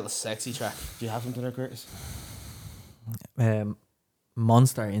like a little sexy track. Do you have something there, Curtis?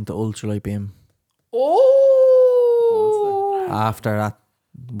 Monster into Ultralight Beam. Oh! After that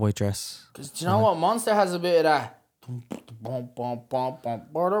white dress. Because do you know what? Monster has a bit of that. Yeah,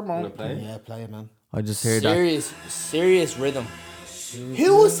 play it, man. I just heard that. Serious rhythm.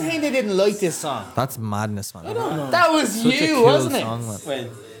 Who was saying they didn't like this song? That's madness, man. That was Such a you, cool wasn't it? song, man. When?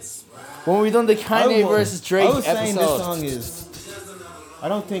 When we done the Kanye versus Drake I was saying this episode. song is... I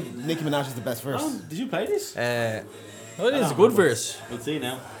don't think Nicki Minaj is the best verse. Oh, did you play this? It is a good verse. Let's see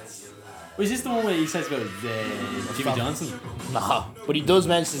now. Was this the one where he says about Jimmy Johnson? Nah, but he does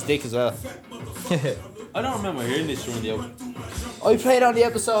mention his dick as well. I don't remember hearing this during the open. I played on the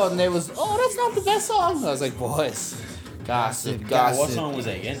episode and it was, that's not the best song. I was like, boys, gossip. What song was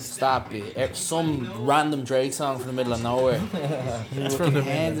it against? Stop it. Some random Drake song from the middle of nowhere.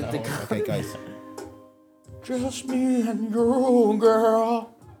 Okay, guys. Just me and you,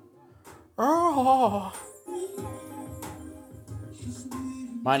 girl. Oh.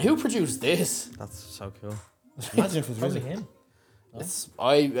 Man, who produced this? That's so cool. Imagine if it was really him. It's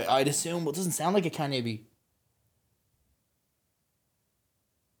I'd assume, but it doesn't sound like a Kanye beat.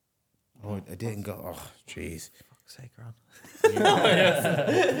 Oh, I didn't go. Oh, jeez. Fuck's sake, Ron.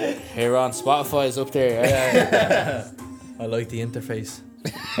 Here on Spotify is up there. Yeah. I like the interface.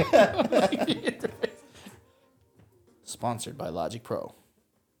 Sponsored by Logic Pro.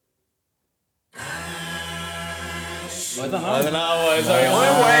 I don't know. boys.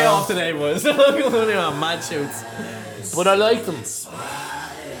 I'm way off today, boys. Only on mad shoots. But I like them. You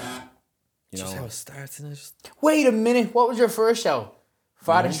Just how know, it starts, and just Wait a minute. What was your first show?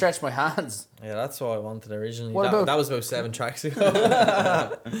 Father Stretch My Hands. yeah, that's what I wanted originally. What that, about- that was about 7 tracks ago.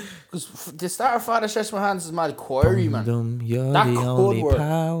 Because the start of Father Stretch My Hands is mad choiry, man. You're That the could only work.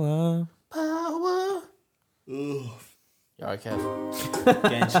 power. Power. You alright, Kev?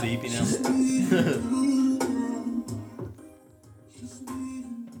 Getting sleepy now.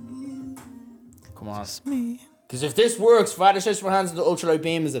 Come on. Me. Because if this works, Father Stretch My Hands and the Ultralight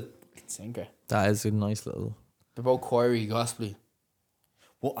Beam is a fucking sinker. That is a nice little. They're both choiry, gospelly.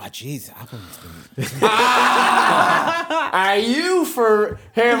 what? Ah, jeez, Apple's been... Are you for...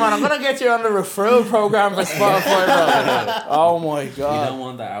 Here, man, I'm going to get you on the referral program for Spotify, bro. Oh, my You God. don't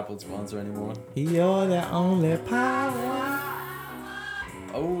want that Apple sponsor anymore. You're the only power.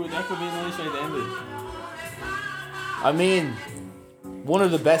 Oh, that could be a nice way to end it. I mean, one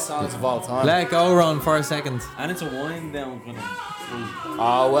of the best songs of all time. Let go, Ron, for a second. And it's a wind down kind of.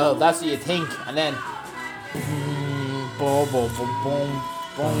 Oh, well, that's what you think. And then... Boom, boom, boom, boom,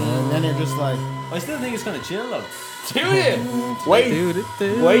 boom. And then you're just like... I still think it's kind of chill though. Do you? Wait.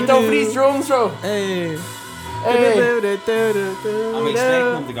 Wait though for these drums, bro. Hey. Hey. I'm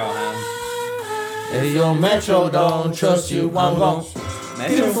expecting them to go ham. If your metro don't trust you, I'm gon'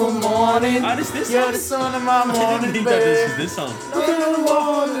 beautiful morning. Ah, this You're song? the sun of my I didn't morning, think that this was babe. this song.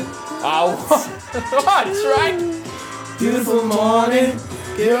 Oh, That's right. Beautiful morning.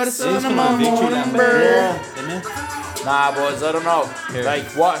 You're the son of my morning bird. Nah, boys, I don't know. Like,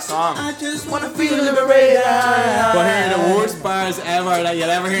 what song? I just wanna feel liberated. But here, the worst bars ever that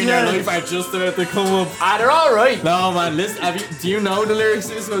you'll ever hear in your life are just about to come up. Ah, they're alright. No, man, listen, do you know the lyrics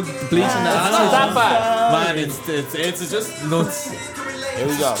to this one? Bleaching the It's not that bad. Man, it's just nuts. Here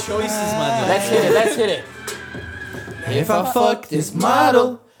we go. Choices, man. Let's hit it. If I fuck this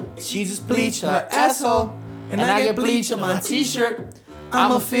model, she just bleached her asshole, and I get bleach on my t-shirt,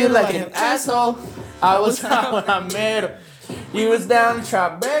 I'ma feel like an asshole. I was hot when I met her. He was down in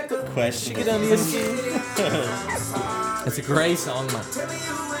Tribeca. Question. It's a great song, man.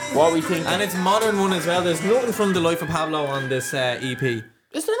 What we think? And it's a modern one as well. There's nothing from The Life of Pablo on this EP.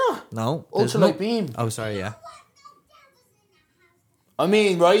 Is there not? No. there's Ultralight Beam. Oh, sorry, yeah. I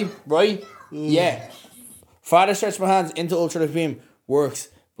mean, right? Yeah. Father Stretch My Hands into Ultralight Beam works,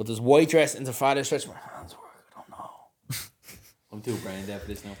 but does White Dress into Father Stretch My Hands work? I don't know. I'm too brain dead for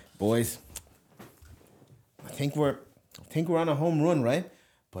this now. Boys, I think we're on a home run, right?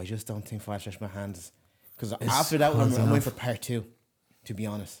 But I just don't think Fire Stretch My Hands, because after that one, I'm waiting for part 2. To be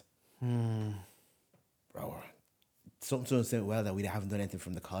honest, bro, something doesn't sit well that we haven't done anything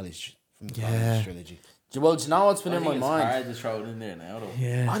from the college trilogy. Well, do you know what's been in my It's mind? hard to throw it in there now, though.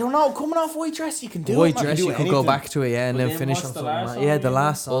 Yeah. I don't know. Coming off White Dress, you can do White it. Dress, do you could anything. go back to it, yeah, and But then then finish what's on the something. last Yeah, song the again?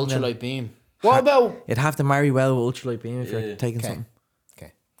 last song. then. Ultralight Beam. What about? It'd have to marry well with Ultralight Beam if Yeah. you're taking Okay. something.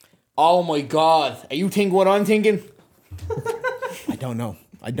 Okay, Oh my God! Are you thinking what I'm thinking? I don't know.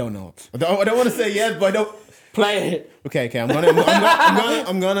 I don't want to say yes, but I don't. Play it. Okay. I'm gonna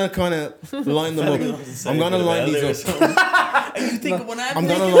kind of line them up. I'm gonna line these up. You think of one I'm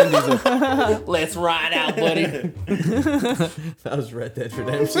gonna line these up. Let's ride out, buddy. That was Red Dead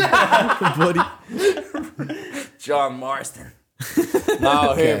Redemption. Buddy. John Marston.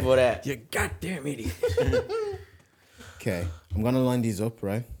 No, here, but You goddamn idiot. Okay, I'm gonna line these up,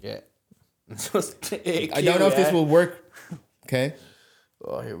 right? yeah. Just I don't know if this will work. Okay.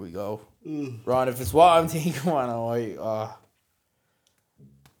 Oh, here we go. Ron, if it's what I'm thinking,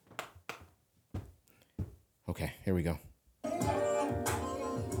 Okay, here we go.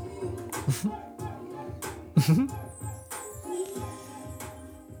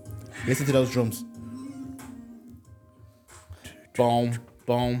 Listen to those drums. boom,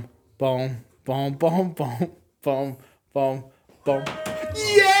 boom, boom, boom, boom, boom, boom, boom, boom.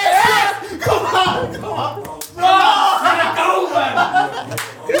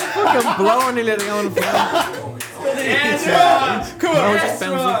 Fucking blowing nearly like on the floor. Come on, just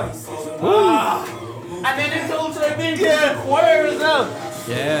bounce and then into Ultralight Beam, choir as well.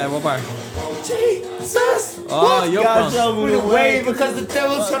 Yeah, what bar? Jesus, Oh, you're God, from. show me the way because the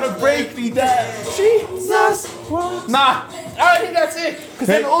devil's trying to break me down. Jesus, nah, I think that's it. Because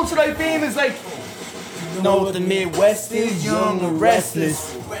then Ultralight Beam is like, you know what the Midwest is, young and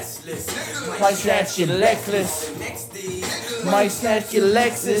restless. Might snatch your Lexus. Might snatch your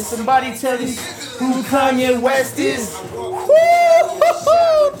Lexus. Somebody tell me who Kanye West is.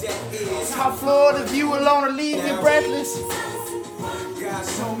 Woo-hoo-hoo. Top floor, the view alone will leave you breathless.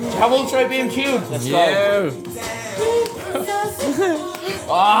 Have Ultralight Beam queued. Let's go.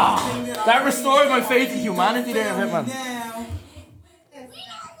 That restored my faith in humanity there, man.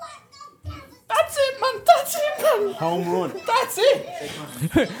 That's it, man. That's it, man. Home run. That's it.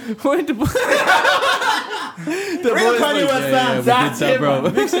 Wait, the Real Kanye West fans. That's it, bro.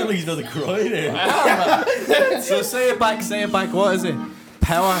 man. Big sound like he's about to cry there. So say it back. What is it?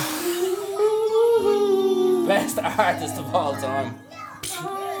 Power. Best artist of all time.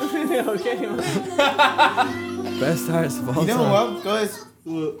 Okay, man. Best artist of all You know what, guys?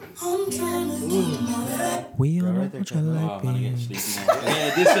 We are not Oh, man, I'm getting sleepy now.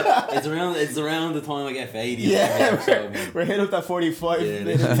 Yeah, it's around the time I get faded. We're hitting up that 45 Yeah,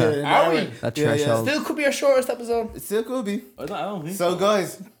 minutes. Are we? That threshold. Still could be our shortest episode. It still could be. I don't think So,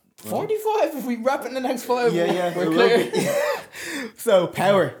 guys, 45 if we wrap it in the next 5. yeah, We're it clear. will be. So,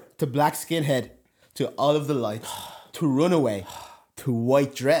 power to Black Skinhead, to All of the Lights, to Runaway, to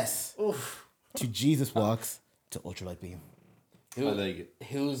White Dress, to Jesus Walks, to Ultralight Beam. I like it.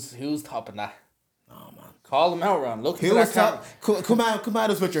 Who's topping that? Oh man, call them out, Ron. Look Who at was that. come at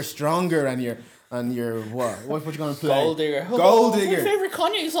us with your Stronger and your what you gonna play? Gold Digger. Gold My Digger. favorite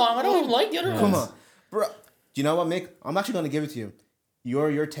Kanye song. I don't even like the other Come ones. on, bro. Do you know what, Mick? I'm actually gonna give it to you.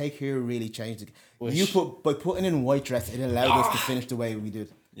 Your take here really changed. You by putting in White Dress, it allowed us to finish the way we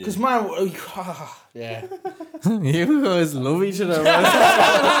did. Because man, yeah. You guys love each other.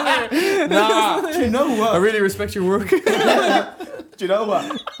 Nah. Do you know I what? really respect your work. Do you know what?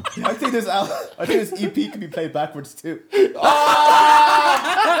 I think this EP can be played backwards too.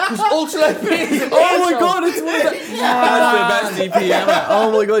 Ultralight Beam. Oh my god, it's one of the that's the best EP ever.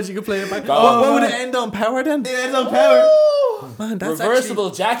 Oh my god, you can play it back. What would it end on? Power then? It ends on Power. Man, that's Reversible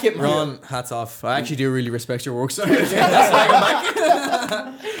jacket, man. Ron, hats off. I actually do really respect your work. Sorry. That's back.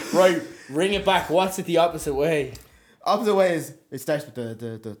 Right, ring it back. What's it the opposite way? Opposite way is it starts with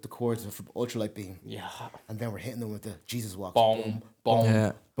the chords from Ultralight Beam. Yeah. And then we're hitting them with the Jesus Walks. Boom, boom,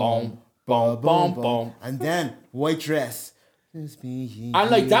 Yeah. boom, boom, boom, boom. And then White Dress. And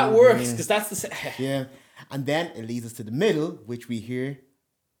like that works because that's the Yeah. And then it leads us to the middle, which we hear.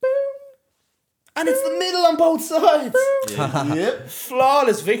 and it's the middle on both sides. Yep.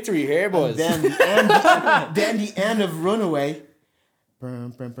 Flawless victory here, boys. Then the end of Runaway.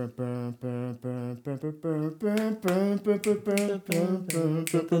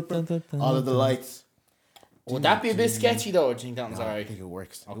 All of the lights. Would that be a bit sketchy though? Or do you think that one's I alright? think it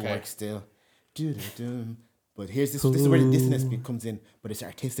works. Okay. It works still. But here's this is where the dissonance comes in, but it's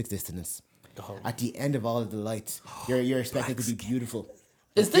artistic dissonance. At the end of all of the lights, you're expecting it to be beautiful.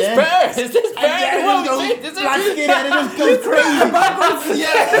 Is this better? Is this better? Again, black skin and it just goes crazy. Backwards.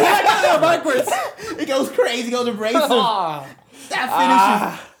 Yeah, backwards. It goes crazy, it goes abrasive. That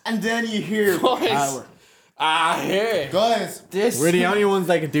finishes. And then you hear Power. Here. Guys, We're the only ones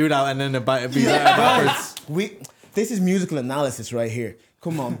that can do that, and then it be backwards. This is musical analysis right here.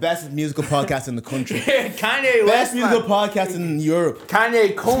 Come on, best musical podcast in the country. Kanye Best West, musical man. podcast in Europe.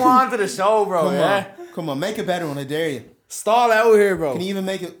 Kanye, come on to the show, bro. Come yeah? on. Come on, make it better one, I dare you. Stall out here, bro. Can you even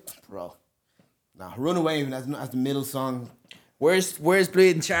make it, bro? Nah, Runaway even as the middle song. Where's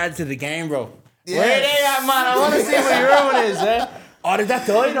Bleeding Charge to the game, bro? Yeah. Where they at, man? I want to see what your one is, eh? Oh, did that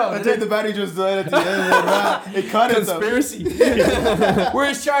die though? I think the battery just died at the end of that. It cut it though. Conspiracy.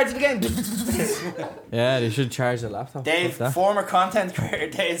 Where's Charge to the game? Yeah, they should charge the laptop. Dave, former content creator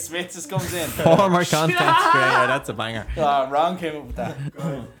Dave Smith just comes in. Former content creator, that's a banger. Oh, Ron came up with that.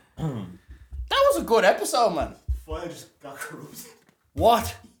 That was a good episode, man. File just got corrupted.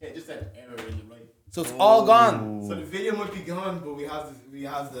 What? Yeah, just an error in the right. So it's all gone. So the video might be gone, but we have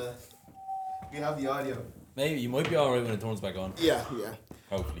the audio. Maybe you might be alright when it turns back on. Yeah.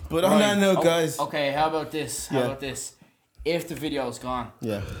 Hopefully. But on that note, guys. Okay, how about this? Yeah. If the video's gone,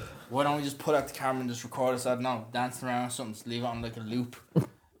 Yeah. why don't we just put out the camera and just record us? I don't know, dancing around or something, just leave it on like a loop.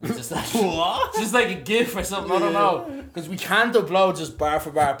 Just like what? Just like a GIF or something. I don't know, because we can't upload just bar for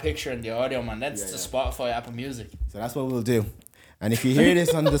bar picture and the audio, man. That's the Spotify, Apple Music. So that's what we'll do. And if you hear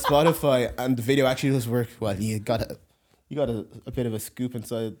this on the Spotify and the video actually does work, well, you got a bit of a scoop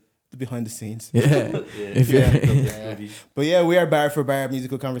inside the behind the scenes. Yeah. But yeah, we are Bar for Bar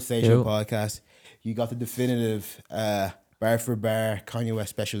Musical Conversation Yo. Podcast. You got the definitive Bar for Bar Kanye West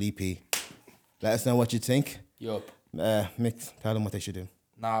special EP. Let us know what you think. Yup. Mick, tell them what they should do.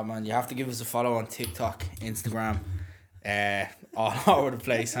 Nah, man, you have to give us a follow on TikTok, Instagram, all over the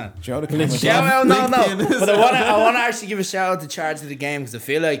place, man. Shout out to Kanye. Shout out, no. But I want to actually give a shout out to Charge to the Game because I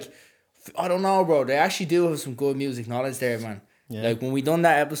feel like, I don't know, bro. They actually do have some good music knowledge there, man. Yeah. Like when we done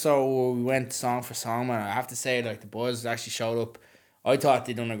that episode where we went song for song, man, I have to say, like, the boys actually showed up. I thought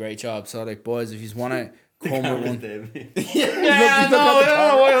they done a great job. So, like, boys, if you want to come with one. I don't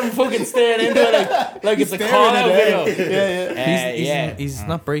know why I'm fucking staring into it like it's a call out video. He's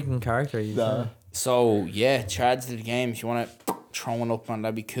not breaking character. He's, So yeah, Charge to the Game. If you want to throw one up, man,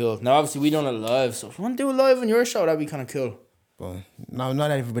 that'd be cool. Now obviously we done it live, so if you want to do it live on your show, that'd be kind of cool. But no, not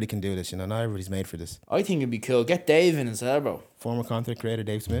everybody can do this, you know. Not everybody's made for this. I think it'd be cool. Get Dave in as well, bro. Former content creator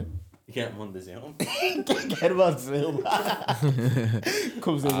Dave Smith. You can't run the Zoom. Get him on Zoom.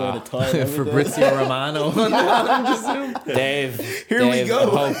 Comes in by the time. Fabrizio Romano. Dave. Here we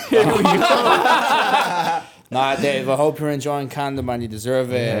go. Nah, Dave, I hope you're enjoying Canada, man. You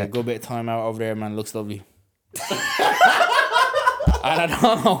deserve a good bit of time out over there, man. Looks lovely. I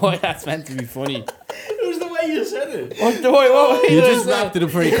don't know why that's meant to be funny. It was the way you said it. What You just wrapped it up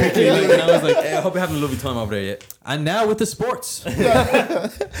very quickly, and I was like, I hope you're having a lovely time over there yet. and now with the sports.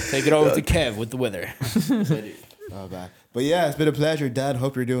 Take it over to Kev with the weather. Oh, bad. But yeah, it's been a pleasure, Dad.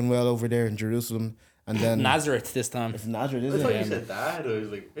 Hope you're doing well over there in Jerusalem. And then Nazareth this time. it's Nazareth, isn't it? said that. I was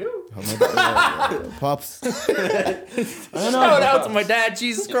like, ew. Oh, my God. Pops. Shout out to my dad,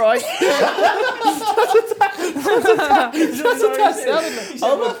 Jesus Christ.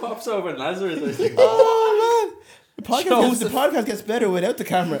 Oh, pops over Nazareth. I was like, Oh, man. The podcast gets better without the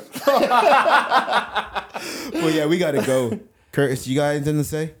camera. But yeah, we got to go. Curtis, you got anything to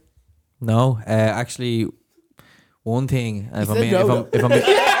say? No, actually, one thing. If I'm said being, no, if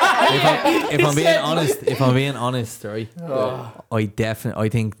I'm being honest, right? I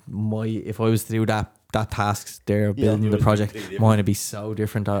think if I was to do that task there, building the project, mine would be so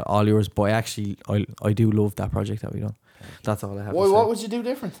different to all yours. But I do love that project that we done. That's all I have Why? to say. What would you do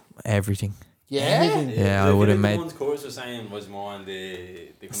different? Everything. Yeah. Yeah, I would have made. The ones Chorus was saying was more on the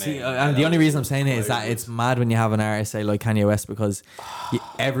See, and the only reason I'm saying it is that it's mad when you have an artist say like Kanye West, because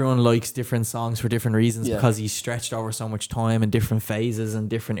everyone likes different songs for different reasons, Yeah. because he's stretched over so much time and different phases and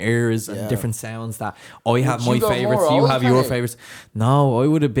different eras and Yeah. different sounds. That I have Would my you go favorites, more you old have your Kanye? favorites. No, I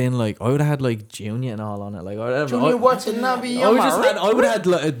would have been like, I would have had like Junior and all on it. Like, I Junior, what's it not be? I would have had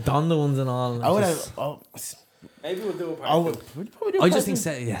like Donda ones and all. And I would just- have. Oh, Maybe we'll do a I part would. two. Would you probably do I part just think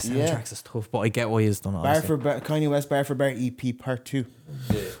two? soundtracks is tough, but I get why he's done it. Bar honestly. for Bar, Kanye West Bar for Bar EP Part 2.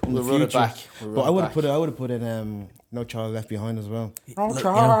 Yeah. In We'll the run it future. back. But I would have put it. I would have put in No Child Left Behind as well. No, Like,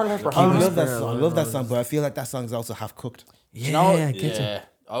 Charlie, you know, bro. I Keep love that Whisper, song. I love that song, but I feel like that song's also half cooked. Yeah, You know, I get you. yeah.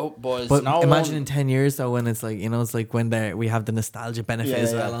 Oh, boys. But no imagine one- in 10 years though, when it's like, you know, it's like when we have the nostalgia benefit Yeah,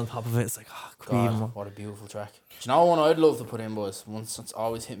 as well yeah. on top of it. It's like, oh, could we even God, more? what a beautiful track. Do you know one I'd love to put in, boys? Once it's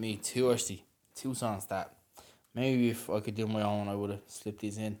always hit me two songs that maybe if I could do my own, I would have slipped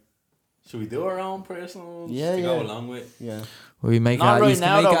these in. Should we do our own personal ones Yeah, to go yeah. along with? Yeah. We make Not it, right you can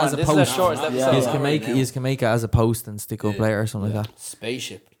now, make though, it man. as a This is the post. shortest No, episode. yeah. You Not can right make now. you can make it as a post and stick up Yeah. later or something like that.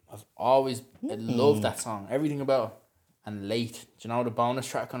 Spaceship. I've always I love that song. Everything about it. And Late. Do you know the bonus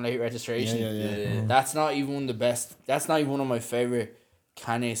track on Late Registration? Yeah. That's not even one of the best. That's not even one of my favorite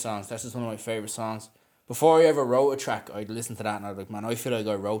Kanye songs. That's just one of my favorite songs. Before I ever wrote a track, I'd listen to that and I'd be like, man, I feel like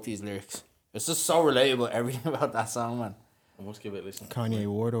I wrote these lyrics. It's just so relatable, everything about that song, man. I must give it a listen. Kanye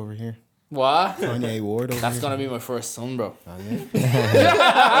Ward over here. What? Kanye Ward over That's here. gonna be my first son, bro.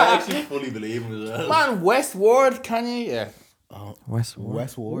 I actually fully believe him as well. Man, Westward, Kanye? Yeah. Westwood.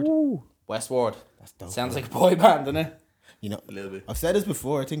 West Ward. Westward. That's dope. Sounds like a boy band, doesn't it? You know, A little bit. I've said this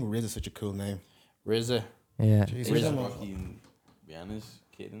before. I think Riz is such a cool name. RZA. Yeah. Jesus. Rocky and Rihanna's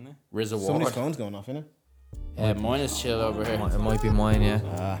kid, isn't it? RZA Somebody's Ward. phone's going off, innit? Mine is chill over here. It might be mine,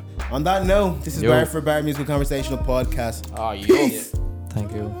 yeah. On that note, this is Yo. Bar for Bar Musical Conversational Podcast. Oh, yo.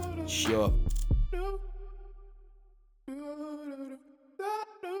 Thank you. Shut up.